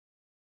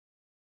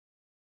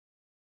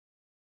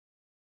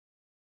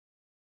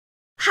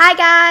Hi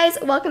guys,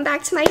 welcome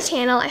back to my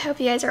channel. I hope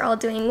you guys are all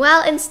doing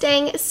well and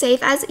staying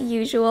safe as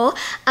usual.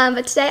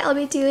 But today I'll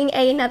be doing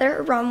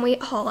another Romwe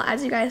haul.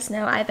 As you guys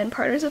know, I've been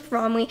partners with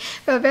Romwe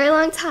for a very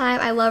long time.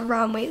 I love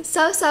Romwe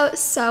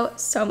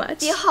so much.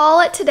 The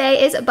haul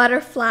today is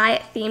butterfly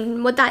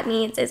themed. What that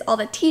means is all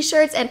the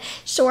t-shirts and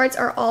shorts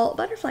are all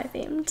butterfly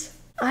themed.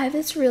 I have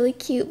this really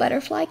cute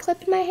butterfly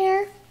clip in my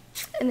hair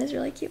and this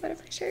really cute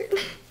butterfly shirt.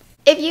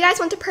 If you guys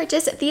want to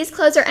purchase these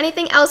clothes or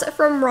anything else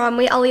from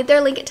Romwe, I'll leave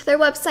their link to their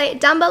website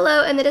down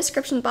below in the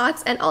description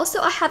box. And also,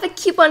 I have a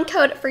coupon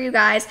code for you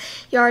guys.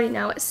 You already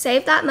know.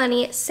 Save that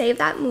money, save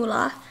that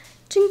moolah.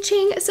 Ching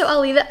ching. So I'll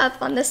leave it up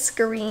on the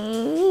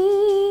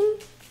screen.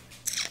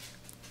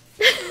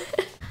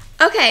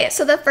 Okay,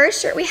 so the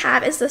first shirt we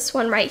have is this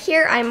one right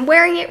here. I'm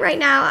wearing it right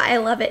now. I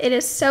love it. It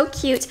is so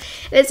cute.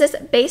 It is this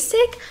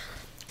basic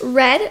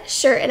red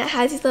shirt and it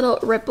has these little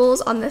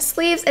ripples on the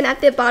sleeves and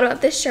at the bottom of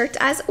the shirt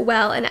as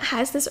well, and it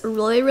has this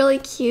really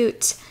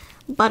cute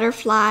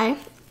butterfly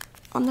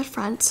on the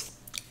front.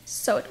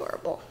 So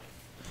adorable.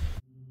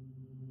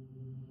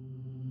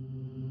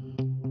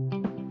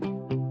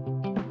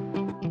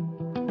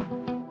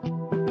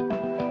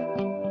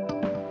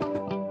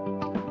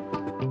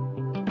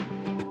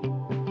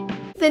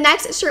 The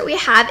next shirt we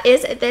have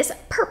is this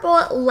purple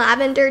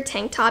lavender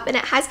tank top, and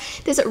it has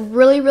this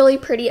really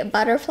pretty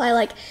butterfly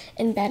like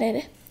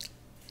embedded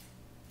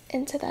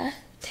into the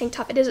tank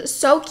top. It is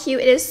so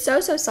cute. It is so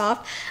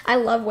soft. I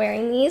love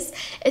wearing these.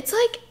 It's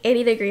like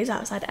 80 degrees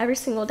outside every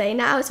single day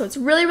now, so it's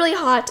really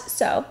hot.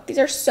 So these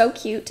are so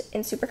cute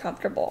and super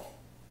comfortable.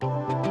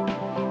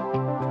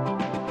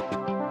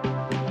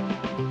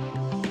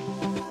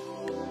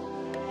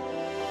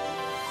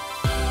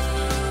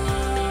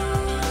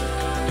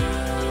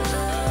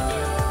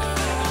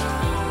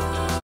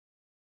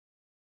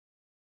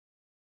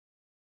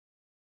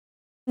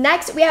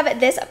 Next, we have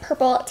this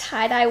purple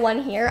tie-dye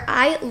one here.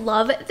 I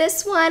love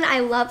this one. I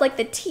love like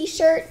the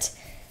t-shirt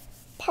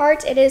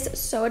part. It is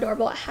so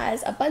adorable. It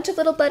has a bunch of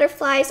little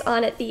butterflies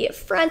on the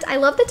front. I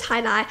love the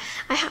tie-dye.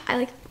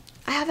 I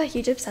have a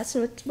huge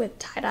obsession with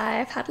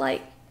tie-dye. I've had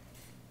like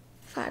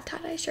 5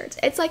 tie-dye shirts.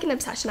 It's like an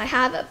obsession I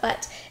have,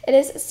 but it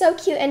is so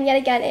cute, and yet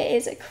again, it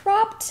is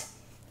cropped.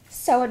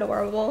 So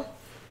adorable.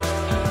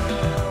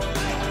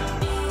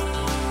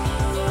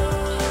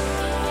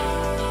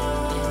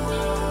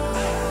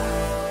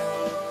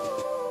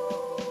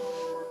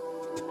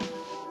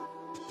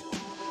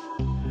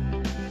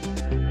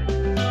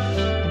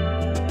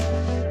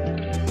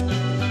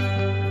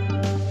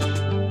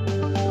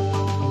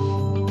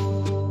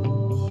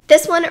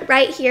 This one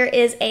right here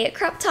is a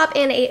crop top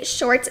and a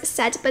shorts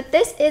set, but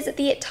this is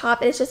the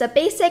top. It's just a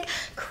basic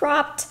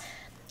cropped,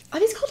 are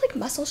these called like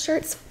muscle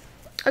shirts?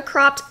 A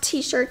cropped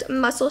t-shirt,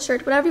 muscle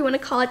shirt, whatever you want to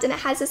call it, and it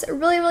has this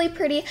really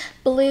pretty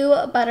blue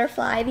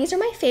butterfly. These are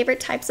my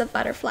favorite types of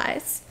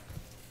butterflies.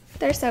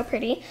 They're so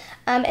pretty.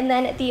 And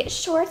then the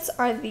shorts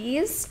are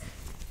these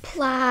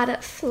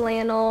plaid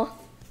flannel,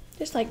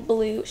 just like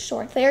blue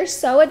shorts. They are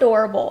so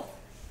adorable.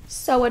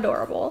 So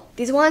adorable.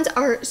 These ones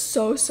are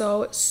so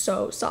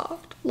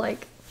soft.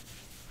 Like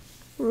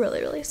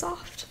really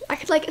soft. I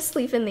could like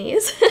sleep in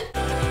these.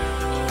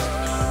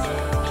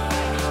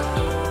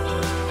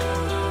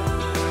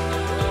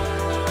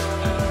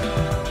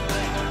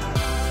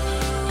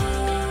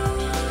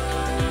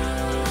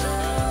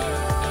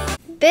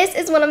 This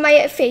is one of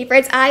my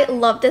favorites. I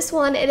love this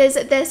one. It is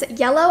this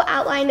yellow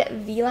outline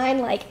V-line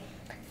like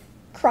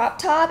crop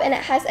top, and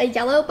it has a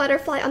yellow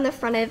butterfly on the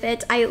front of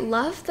it. I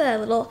love the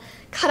little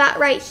cutout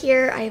right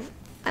here.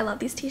 I love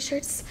these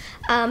t-shirts,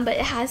 but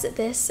it has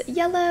this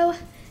yellow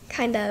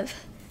kind of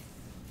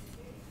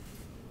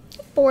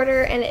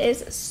border, and it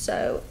is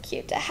so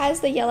cute. It has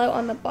the yellow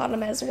on the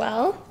bottom as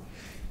well,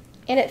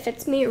 and it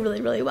fits me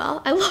really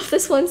well. I love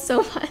this one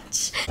so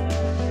much.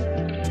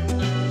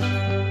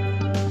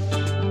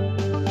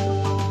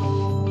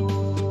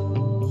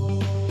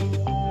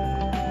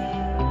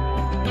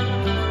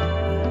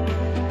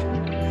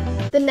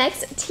 The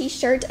next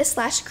t-shirt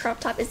slash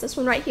crop top is this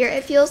one right here.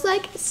 It feels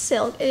like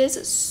silk. It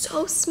is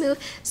so smooth,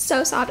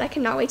 so soft. I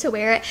cannot wait to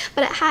wear it.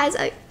 But it has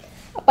a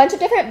bunch of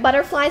different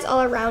butterflies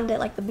all around it,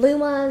 like the blue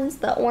ones,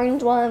 the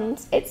orange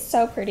ones. It's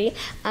so pretty.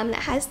 And it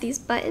has these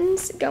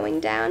buttons going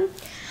down.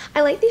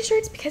 I like these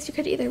shirts because you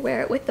could either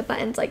wear it with the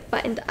buttons like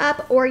buttoned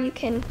up, or you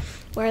can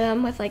wear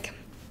them with like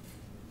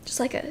just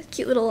like a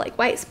cute little like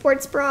white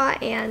sports bra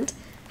and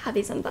have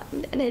these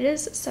unbuttoned. And it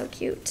is so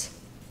cute.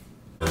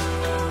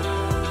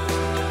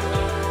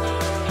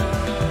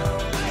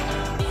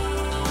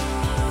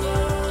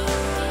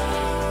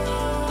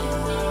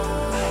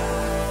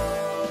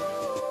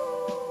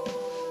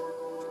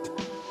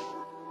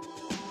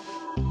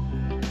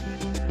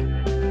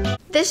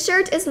 This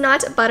shirt is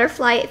not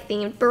butterfly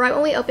themed, but right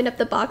when we opened up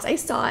the box, I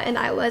saw it and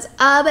I was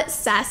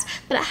obsessed.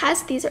 But it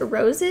has these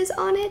roses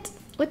on it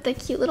with the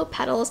cute little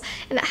petals,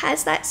 and it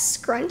has that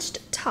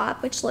scrunched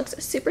top, which looks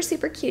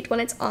super cute when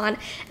it's on,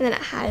 and then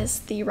it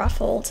has the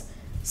ruffled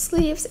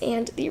sleeves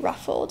and the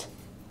ruffled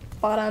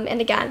bottom,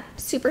 and again,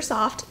 super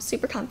soft,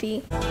 super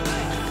comfy.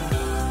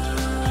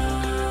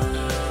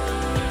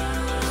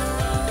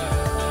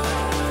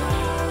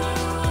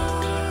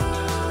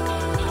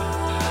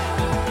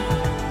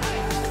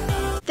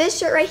 This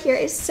shirt right here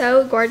is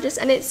so gorgeous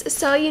and it's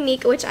so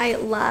unique, which I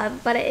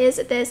love, but it is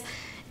this,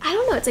 I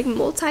don't know, it's like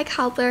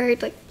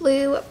multicolored, like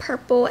blue,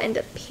 purple, and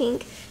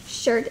pink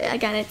shirt.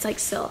 Again, it's like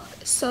silk,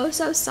 so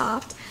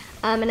soft.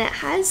 And it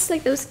has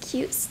like those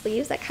cute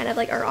sleeves that kind of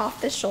like are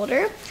off the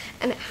shoulder,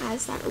 and it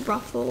has that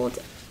ruffled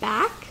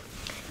back,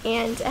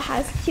 and it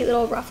has cute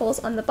little ruffles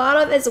on the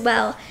bottom as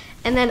well.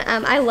 And then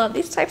I love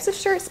these types of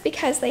shirts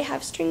because they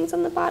have strings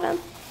on the bottom,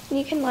 and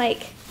you can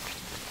like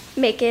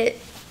make it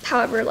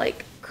however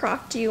like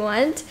cropped you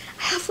want.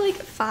 I have like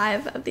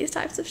 5 of these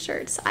types of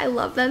shirts. I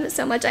love them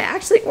so much. I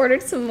actually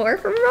ordered some more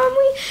from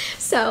Romwe,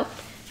 so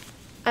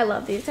I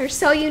love these. They're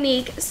so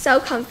unique, so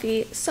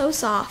comfy, so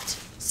soft,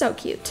 so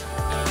cute.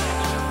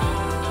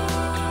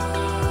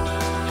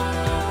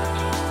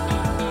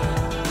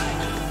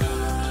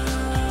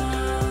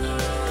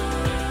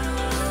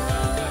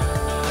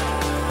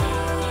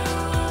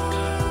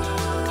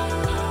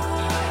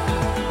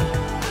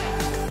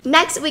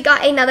 Next, we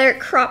got another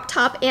crop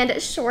top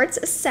and shorts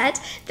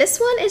set. This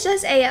one is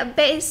just a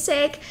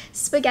basic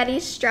spaghetti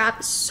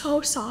strap,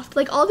 so soft.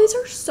 Like, all these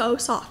are so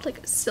soft,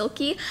 like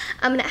silky.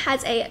 And it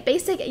has a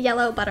basic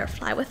yellow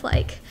butterfly with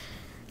like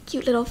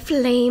cute little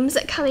flames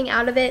coming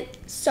out of it.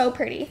 So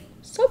pretty,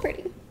 so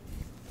pretty.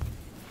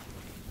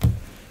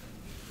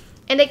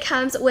 And it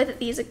comes with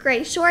these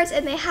gray shorts,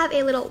 and they have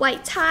a little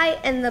white tie,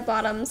 and the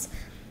bottoms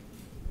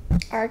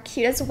are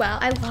cute as well.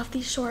 I love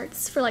these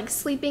shorts for like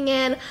sleeping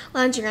in,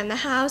 lounging around the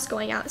house,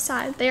 going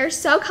outside. They are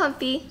so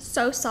comfy,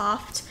 so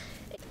soft.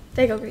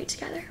 They go great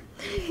together.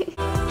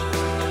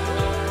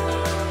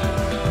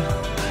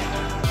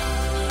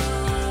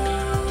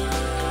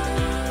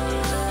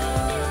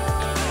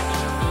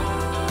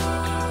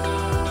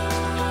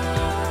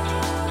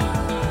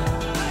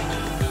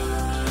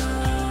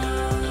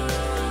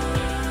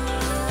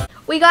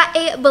 We got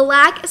a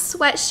black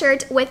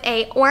sweatshirt with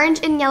a orange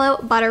and yellow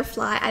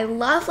butterfly. I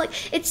love, like,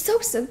 it's so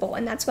simple,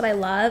 and that's what I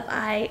love.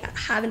 I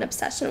have an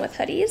obsession with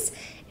hoodies,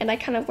 and I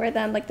kind of wear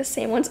them like the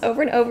same ones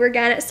over and over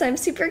again, so I'm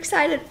super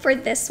excited for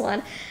this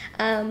one.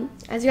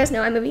 As you guys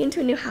know, I'm moving into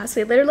a new house.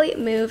 We literally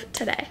moved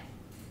today,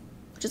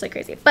 which is like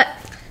crazy, but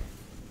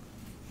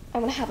I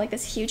want to have like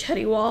this huge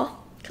hoodie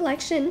wall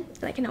collection,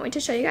 and I cannot wait to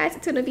show you guys.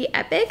 It's going to be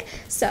epic,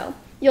 so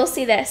you'll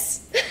see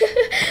this.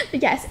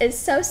 But yes, it's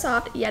so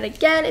soft yet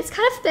again. It's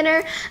kind of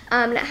thinner,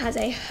 and it has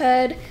a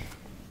hood.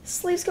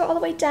 Sleeves go all the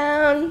way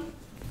down.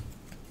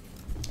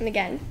 And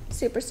again,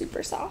 super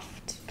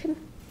soft. Can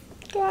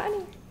go out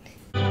anywhere.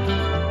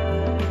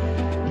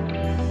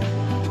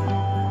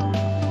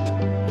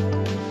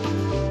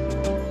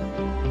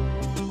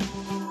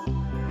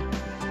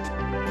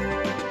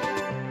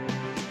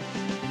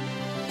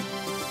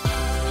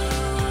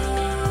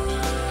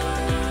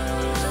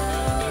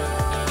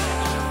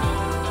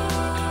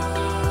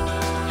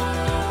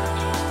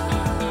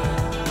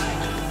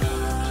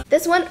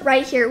 This one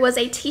right here was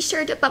a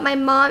t-shirt, but my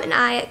mom and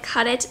I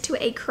cut it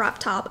to a crop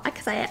top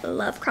because I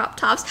love crop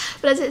tops.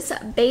 But it's this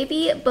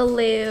baby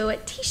blue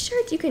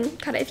t-shirt. You can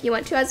cut it if you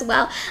want to as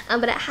well.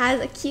 But it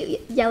has a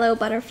cute yellow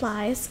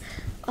butterflies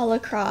all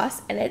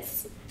across, and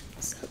it's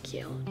so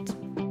cute.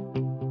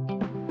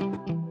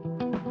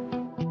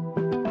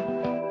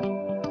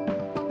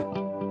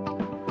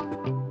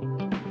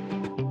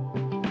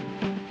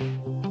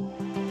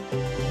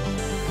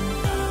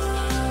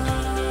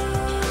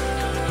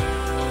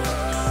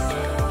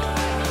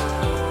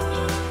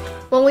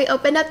 When we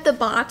opened up the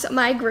box,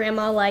 my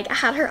grandma like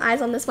had her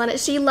eyes on this one.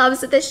 She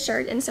loves this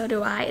shirt, and so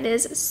do I. It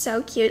is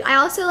so cute. I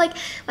also like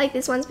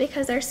these ones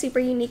because they're super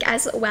unique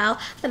as well.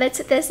 But it's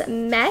this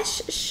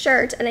mesh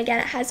shirt, and again,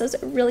 it has those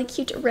really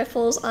cute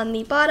riffles on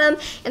the bottom,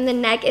 and the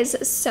neck is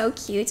so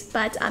cute.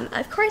 But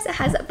of course, it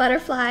has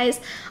butterflies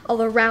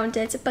all around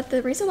it. But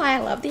the reason why I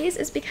love these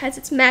is because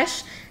it's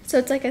mesh, so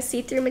it's like a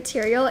see-through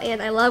material,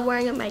 and I love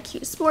wearing my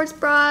cute sports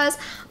bras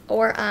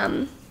or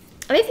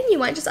anything you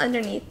want just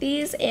underneath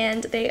these,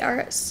 and they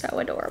are so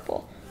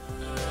adorable.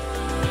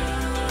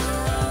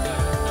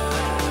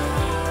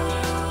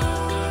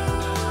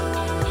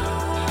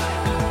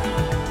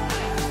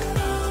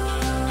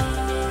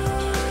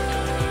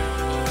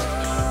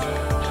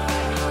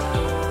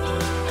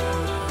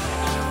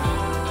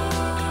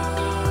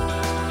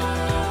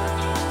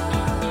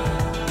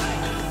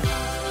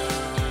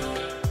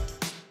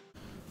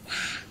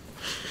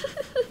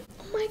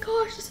 Oh my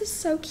gosh, this is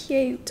so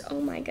cute.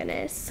 Oh my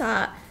goodness.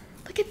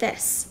 Look at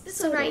this.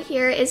 This one right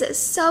here is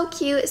so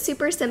cute,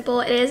 super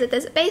simple. It is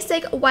this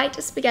basic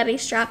white spaghetti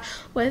strap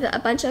with a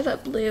bunch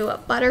of blue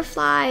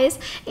butterflies,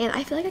 and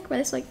I feel like I could wear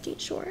this with like jean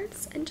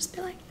shorts and just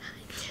be like,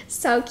 hi.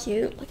 So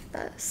cute. Look at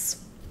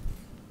this.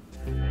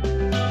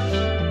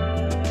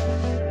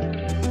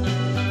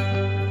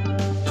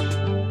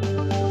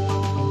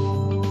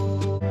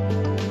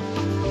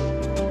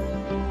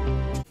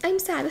 I'm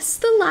sad. This is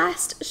the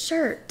last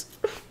shirt.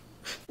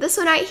 This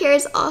one right here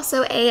is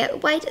also a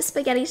white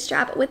spaghetti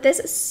strap with this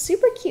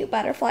super cute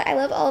butterfly. I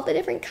love all of the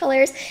different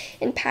colors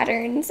and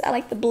patterns. I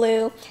like the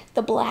blue,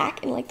 the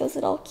black, and like those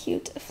little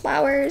cute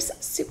flowers.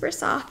 Super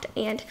soft,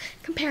 and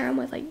compare them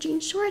with like jean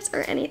shorts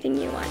or anything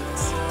you want.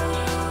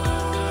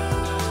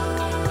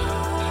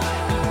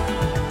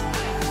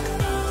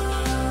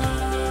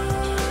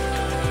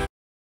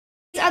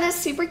 those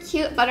super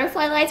cute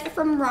butterfly lights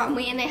from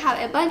Romwe, and they have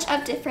a bunch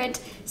of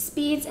different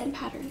speeds and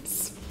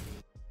patterns.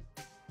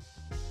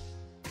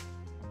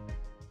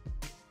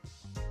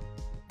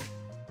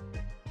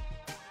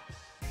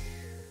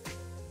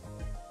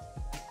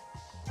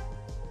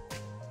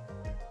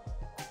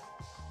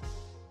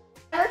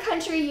 Whatever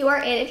country you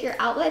are in, if your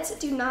outlets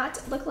do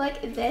not look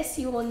like this,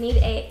 you will need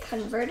a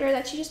converter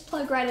that you just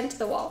plug right into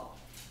the wall.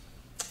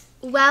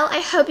 Well, I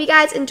hope you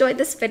guys enjoyed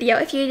this video.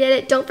 If you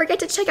did, don't forget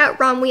to check out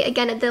Romwe.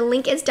 Again, the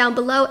link is down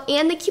below,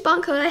 and the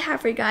coupon code I have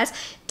for you guys.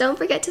 Don't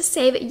forget to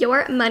save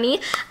your money.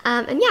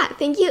 And yeah,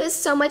 thank you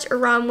so much,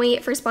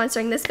 Romwe, for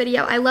sponsoring this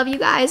video. I love you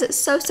guys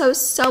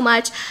so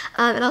much,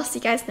 and I'll see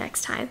you guys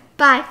next time.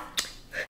 Bye.